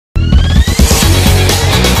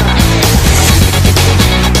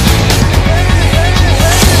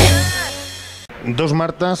Dos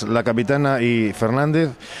Martas, la capitana y Fernández,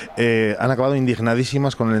 han acabado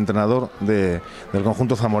indignadísimas con el entrenador del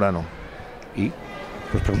conjunto zamorano. ¿Y?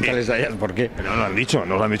 Pues pregúntales a ellas por qué. Pero nos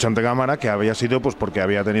lo han dicho ante cámara que había sido pues porque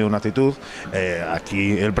había tenido una actitud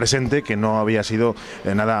aquí el presente que no había sido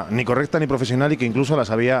nada ni correcta ni profesional y que incluso las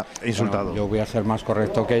había insultado. Bueno, yo voy a ser más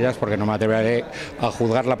correcto que ellas porque no me atreveré a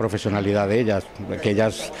juzgar la profesionalidad de ellas. Que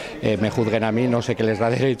ellas me juzguen a mí, no sé qué les da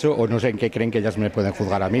derecho o no sé en qué creen que ellas me pueden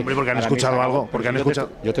juzgar a mí. Hombre, porque han escuchado algo, porque han escuchado.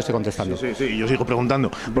 Yo te estoy contestando. Sí, yo sigo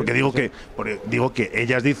preguntando, porque digo que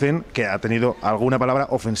ellas dicen que ha tenido alguna palabra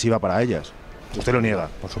ofensiva para ellas. ¿Usted lo niega?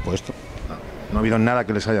 Por supuesto. No ha habido nada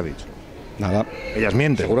que les haya dicho. Nada. Ellas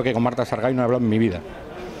mienten. Seguro que con Marta Xargay no he hablado en mi vida.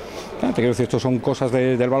 Te quiero decir, esto son cosas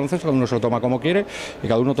del baloncesto, cada uno se lo toma como quiere y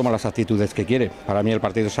cada uno toma las actitudes que quiere. Para mí el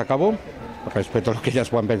partido se acabó, respeto a lo que ellas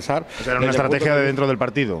puedan pensar. O sea, era una estrategia de dentro del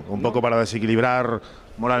partido, un poco para desequilibrar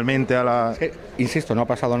moralmente a la... Insisto, no ha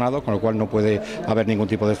pasado nada, con lo cual no puede haber ningún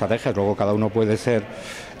tipo de estrategia. Luego cada uno puede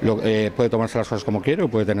puede tomarse las cosas como quiere o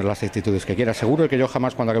puede tener las actitudes que quiera. Seguro que yo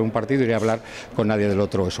jamás cuando acabe un partido iré a hablar con nadie del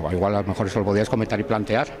otro. Eso, igual a lo mejor eso lo podías comentar y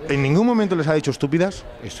plantear. ¿En ningún momento les ha dicho estúpidas?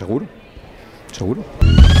 Seguro.